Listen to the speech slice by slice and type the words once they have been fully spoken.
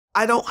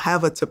I don't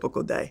have a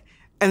typical day.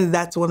 And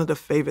that's one of the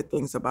favorite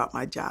things about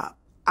my job.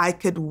 I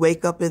could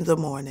wake up in the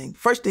morning.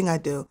 First thing I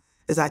do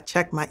is I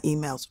check my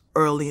emails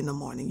early in the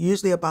morning,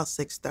 usually about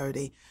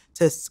 6:30,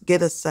 to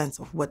get a sense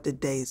of what the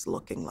day is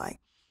looking like.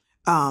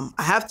 I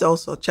have to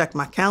also check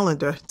my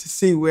calendar to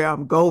see where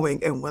I'm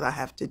going and what I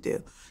have to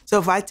do. So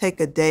if I take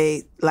a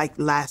day like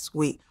last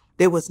week,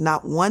 there was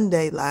not one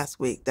day last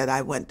week that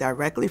I went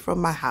directly from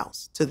my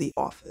house to the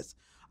office.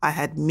 I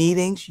had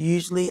meetings.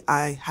 Usually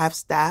I have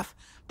staff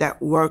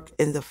that work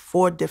in the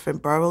 4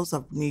 different boroughs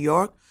of New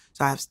York.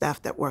 So I have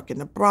staff that work in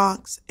the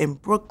Bronx, in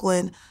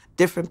Brooklyn,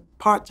 different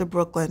parts of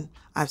Brooklyn.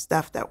 I have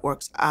staff that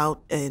works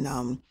out in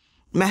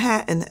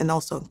Manhattan and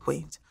also in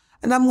Queens.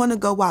 And I'm going to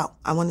go out.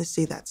 I want to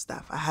see that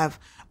staff. I have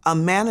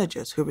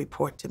managers who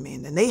report to me,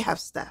 and then they have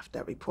staff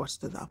that reports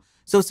to them.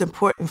 So it's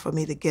important for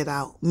me to get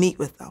out, meet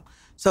with them.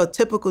 So a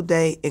typical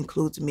day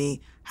includes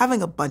me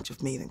having a bunch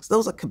of meetings.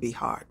 Could be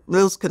hard.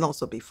 Those can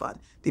also be fun,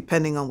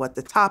 depending on what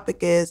the topic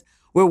is.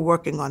 We're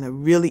working on a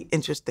really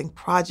interesting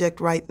project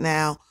right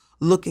now,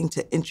 looking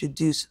to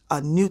introduce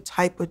a new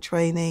type of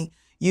training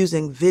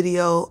using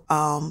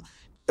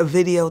a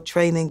video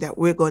training that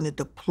we're going to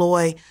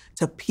deploy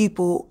to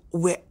people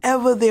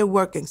wherever they're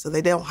working so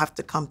they don't have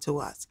to come to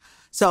us.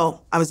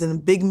 So I was in a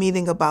big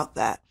meeting about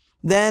that.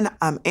 Then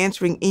I'm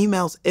answering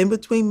emails in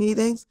between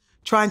meetings,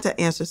 trying to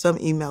answer some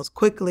emails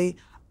quickly.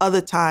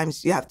 Other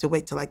times you have to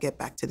wait till I get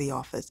back to the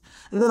office.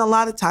 And then a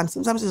lot of times,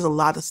 sometimes there's a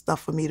lot of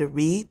stuff for me to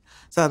read.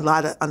 So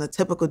on a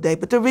typical day,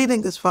 but the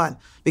reading is fun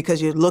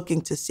because you're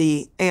looking to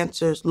see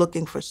answers,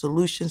 looking for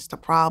solutions to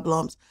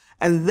problems.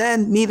 And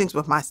then meetings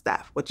with my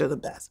staff, which are the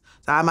best.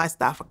 So my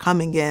staff are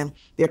coming in,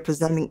 they're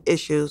presenting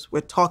issues,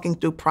 we're talking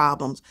through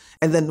problems.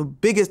 And then the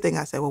biggest thing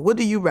I say, well, what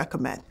do you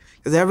recommend?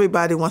 Because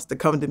everybody wants to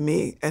come to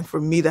me and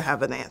for me to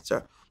have an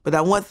answer. But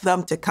I want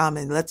them to come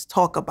and let's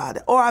talk about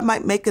it. Or I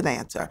might make an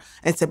answer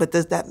and say, but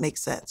does that make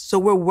sense? So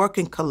we're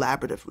working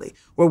collaboratively.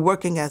 We're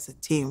working as a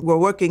team. We're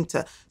working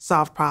to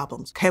solve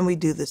problems. Can we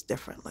do this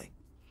differently?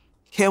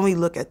 Can we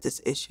look at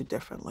this issue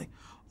differently?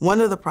 One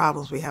of the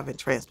problems we have in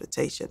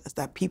transportation is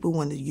that people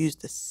want to use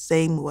the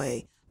same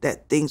way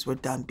that things were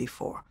done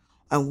before.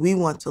 And we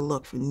want to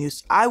look for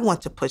I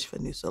want to push for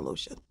new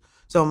solutions.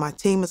 So my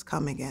team is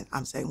coming in,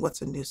 I'm saying,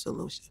 what's a new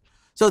solution?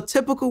 So a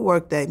typical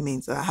workday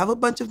means that I have a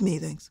bunch of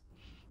meetings,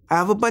 I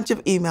have a bunch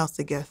of emails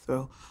to get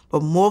through,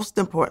 but most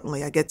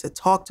importantly, I get to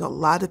talk to a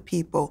lot of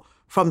people,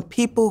 from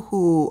people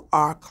who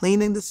are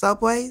cleaning the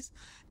subways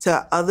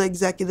to other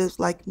executives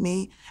like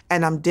me,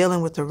 and I'm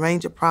dealing with a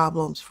range of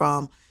problems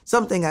from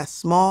something as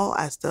small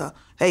as to,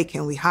 hey,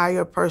 can we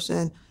hire a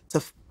person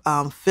to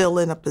fill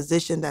in a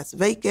position that's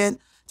vacant,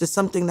 to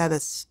something that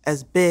is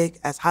as big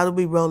as how do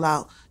we roll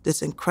out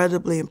this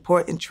incredibly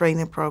important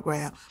training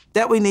program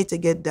that we need to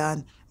get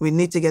done. We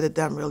need to get it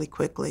done really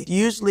quickly.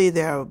 Usually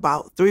there are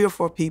about 3 or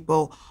 4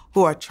 people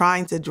who are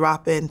trying to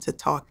drop in to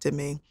talk to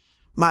me.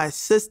 My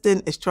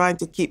assistant is trying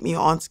to keep me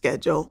on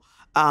schedule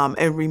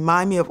and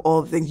remind me of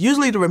all the things,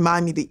 usually to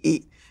remind me to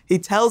eat. He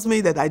tells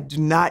me that I do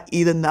not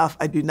eat enough.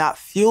 I do not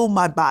fuel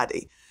my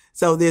body.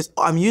 So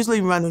I'm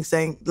usually running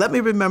saying, let me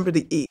remember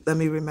to eat. Let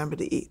me remember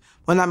to eat.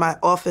 When I'm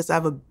at my office, I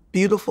have a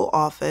beautiful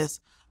office,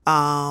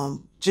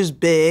 just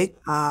big,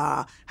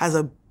 has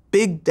a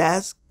big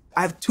desk.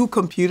 I have 2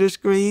 computer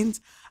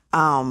screens,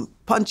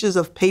 punches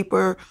of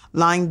paper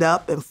lined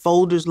up and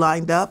folders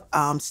lined up,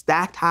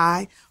 stacked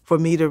high for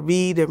me to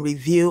read and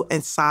review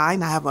and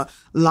sign. I have a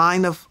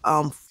line of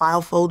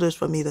file folders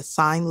for me to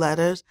sign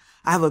letters.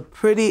 I have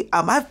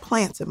I have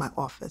plants in my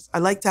office. I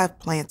like to have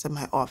plants in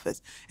my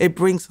office. It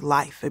brings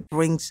life. It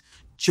brings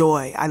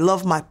joy. I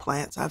love my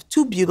plants. I have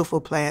 2 beautiful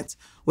plants,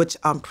 which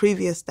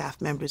previous staff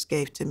members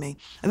gave to me.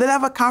 And then I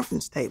have a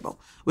conference table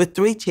with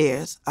 3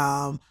 chairs.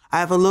 I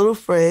have a little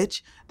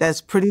fridge that's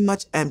pretty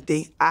much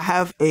empty. I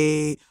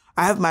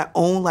have my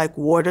own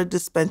water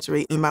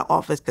dispensary in my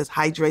office because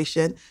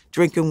hydration,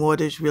 drinking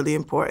water is really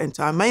important.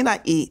 So I may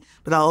not eat,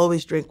 but I'll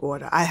always drink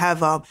water. I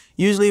have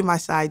usually in my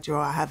side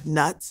drawer, I have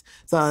nuts.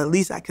 So at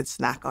least I could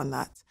snack on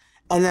nuts.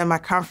 And then my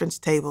conference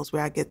tables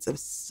where I get to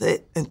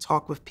sit and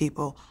talk with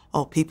people,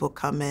 or people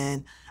come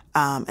in,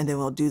 and then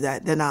we'll do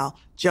that. Then I'll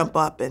jump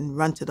up and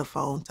run to the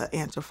phone to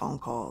answer phone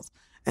calls,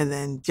 and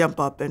then jump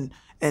up and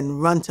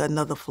run to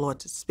another floor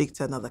to speak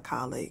to another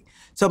colleague.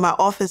 So my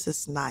office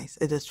is nice.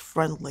 It is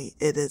friendly.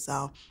 It is.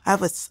 I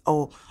have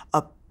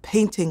a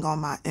painting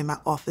in my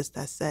office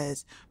that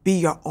says, "Be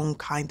your own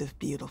kind of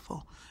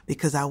beautiful,"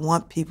 because I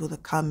want people to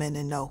come in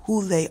and know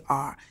who they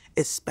are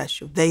is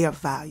special. They are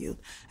valued.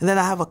 And then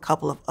I have a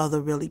couple of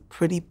other really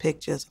pretty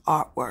pictures,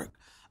 artwork.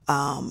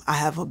 I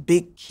have a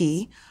big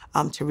key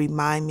to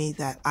remind me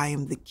that I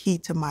am the key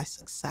to my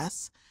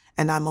success,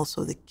 and I'm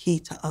also the key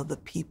to other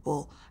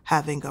people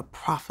having a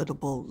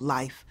profitable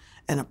life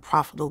and a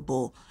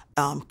profitable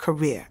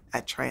career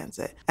at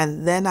Transit.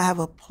 And then I have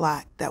a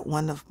plaque that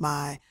one of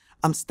my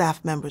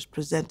staff members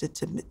presented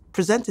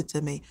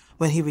to me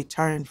when he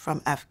returned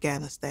from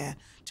Afghanistan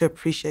to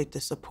appreciate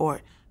the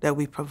support that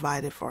we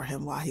provided for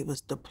him while he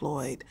was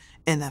deployed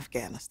in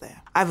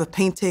Afghanistan. I have a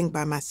painting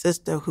by my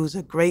sister, who's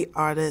a great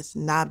artist,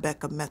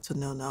 Nabeka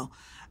Metununo,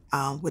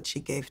 which she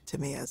gave to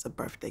me as a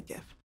birthday gift.